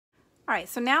All right,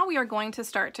 so now we are going to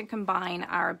start to combine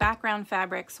our background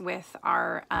fabrics with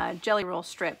our jelly roll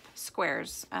strip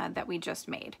squares that we just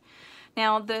made.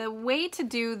 Now, the way to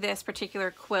do this particular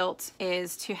quilt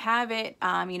is to have it,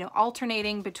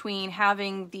 alternating between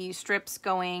having the strips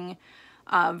going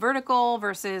vertical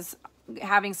versus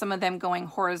having some of them going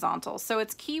horizontal. So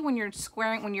it's key when you're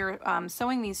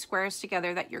sewing these squares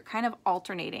together that you're kind of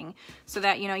alternating so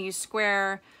that, you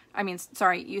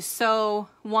sew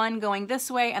one going this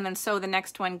way and then sew the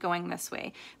next one going this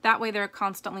way. That way they're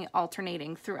constantly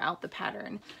alternating throughout the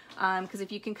pattern. Because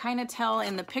if you can kind of tell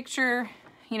in the picture,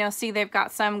 see they've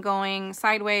got some going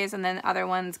sideways and then other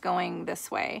ones going this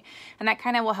way. And that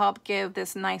kind of will help give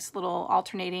this nice little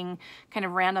alternating kind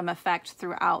of random effect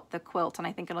throughout the quilt. And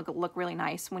I think it'll look really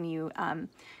nice when you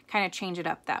kind of change it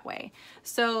up that way.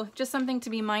 So just something to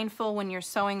be mindful when you're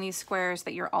sewing these squares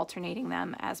that you're alternating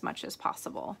them as much as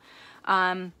possible.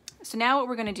 So now what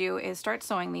we're going to do is start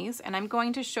sewing these, and I'm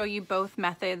going to show you both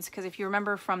methods because if you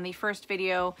remember from the first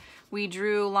video, we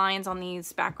drew lines on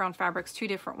these background fabrics two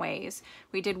different ways.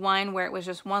 We did one where it was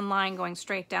just one line going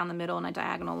straight down the middle in a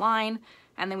diagonal line,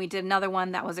 and then we did another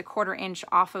one that was a 1/4 inch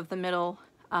off of the middle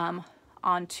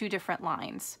on two different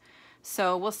lines.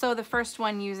 So we'll sew the first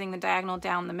one using the diagonal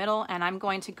down the middle, and I'm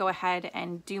going to go ahead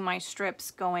and do my strips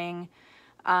going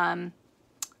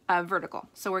vertical.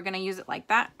 So we're going to use it like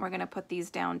that. We're going to put these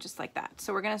down just like that.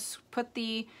 So we're going to put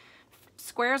the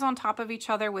squares on top of each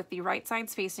other with the right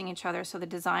sides facing each other, so the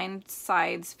design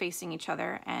sides facing each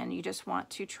other, and you just want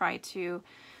to try to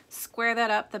square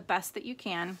that up the best that you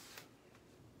can.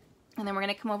 And then we're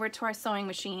going to come over to our sewing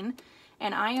machine,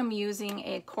 and I am using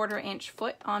a 1/4 inch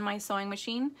foot on my sewing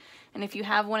machine. And if you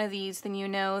have one of these, then you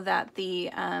know that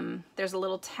there's a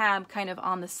little tab kind of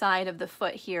on the side of the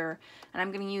foot here, and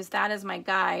I'm going to use that as my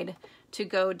guide to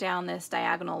go down this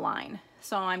diagonal line.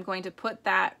 So I'm going to put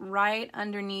that right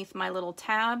underneath my little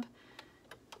tab,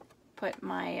 put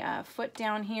my foot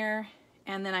down here,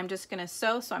 and then I'm just going to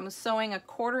sew. So I'm sewing a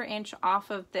 1/4 inch off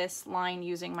of this line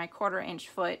using my 1/4 inch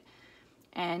foot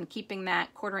and keeping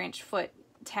that 1/4 inch foot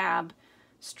tab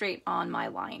straight on my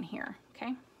line here,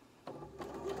 okay?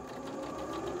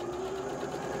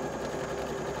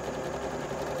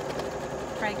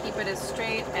 Try to keep it as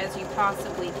straight as you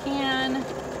possibly can.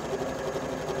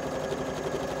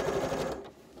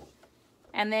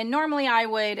 And then normally I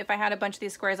would, if I had a bunch of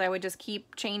these squares, I would just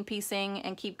keep chain piecing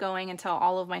and keep going until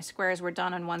all of my squares were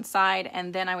done on one side,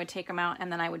 and then I would take them out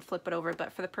and then I would flip it over.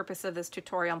 But for the purpose of this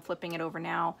tutorial, I'm flipping it over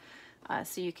now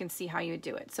so you can see how you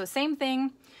do it. So same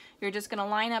thing, you're just gonna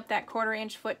line up that 1/4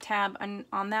 inch foot tab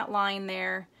on that line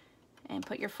there and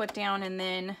put your foot down, and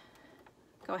then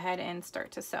go ahead and start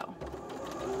to sew.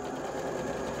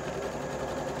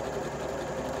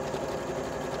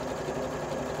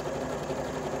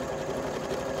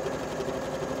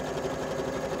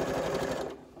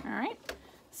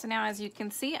 So now as you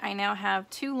can see, I now have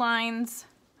two lines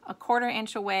a 1/4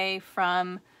 inch away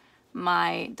from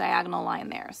my diagonal line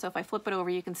there. So if I flip it over,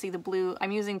 you can see the blue.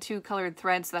 I'm using two colored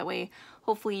threads, so that way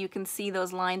hopefully you can see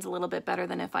those lines a little bit better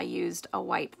than if I used a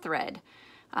white thread.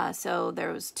 So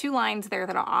there's two lines there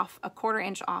that are off, a 1/4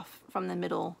 inch off from the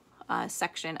middle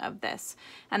section of this.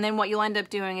 And then what you'll end up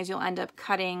doing is you'll end up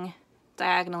cutting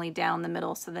diagonally down the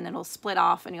middle, so then it'll split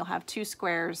off and you'll have two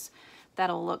squares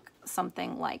that'll look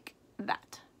something like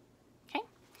that.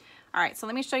 All right, so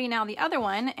let me show you now the other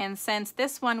one, and since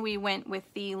this one we went with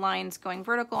the lines going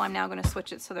vertical, I'm now going to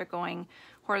switch it so they're going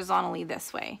horizontally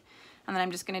this way. And then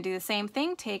I'm just going to do the same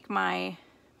thing, take my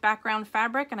background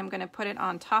fabric and I'm going to put it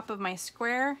on top of my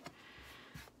square.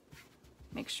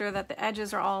 Make sure that the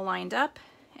edges are all lined up.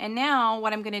 And now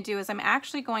what I'm going to do is I'm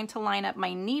actually going to line up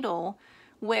my needle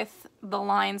with the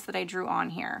lines that I drew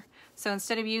on here. So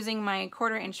instead of using my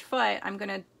 1/4 inch foot, I'm going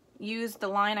to use the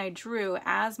line I drew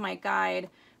as my guide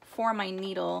for my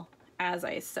needle as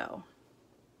I sew.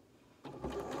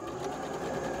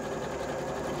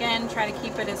 Again, try to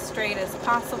keep it as straight as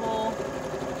possible.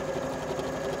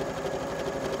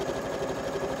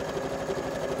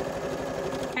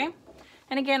 Okay,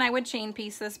 and again, I would chain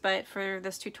piece this, but for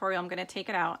this tutorial, I'm going to take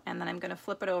it out and then I'm going to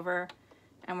flip it over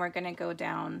and we're going to go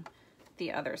down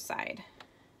the other side.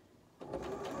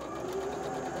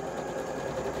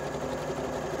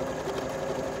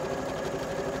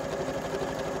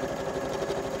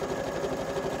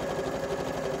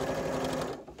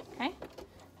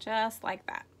 Just like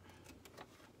that.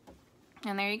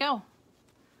 And there you go.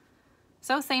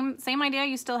 So same idea,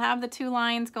 you still have the two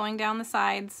lines going down the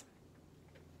sides,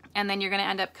 and then you're going to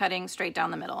end up cutting straight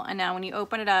down the middle. And now when you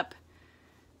open it up,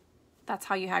 that's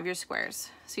how you have your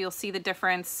squares. So you'll see the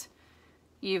difference.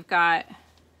 You've got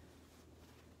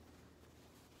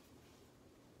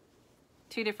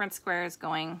 2 different squares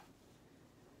going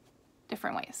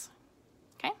different ways.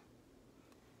 Okay.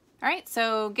 All right,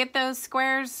 so get those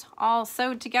squares all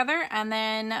sewed together, and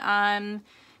then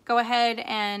go ahead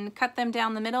and cut them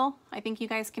down the middle. I think you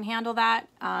guys can handle that.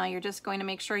 You're just going to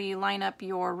make sure you line up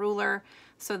your ruler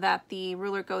so that the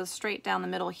ruler goes straight down the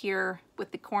middle here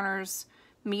with the corners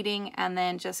meeting, and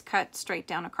then just cut straight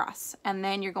down across. And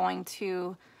then you're going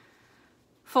to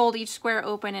fold each square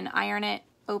open and iron it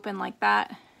open like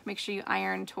that. Make sure you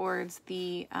iron towards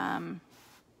the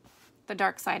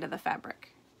dark side of the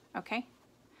fabric, okay?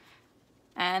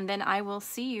 And then I will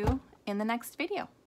see you in the next video.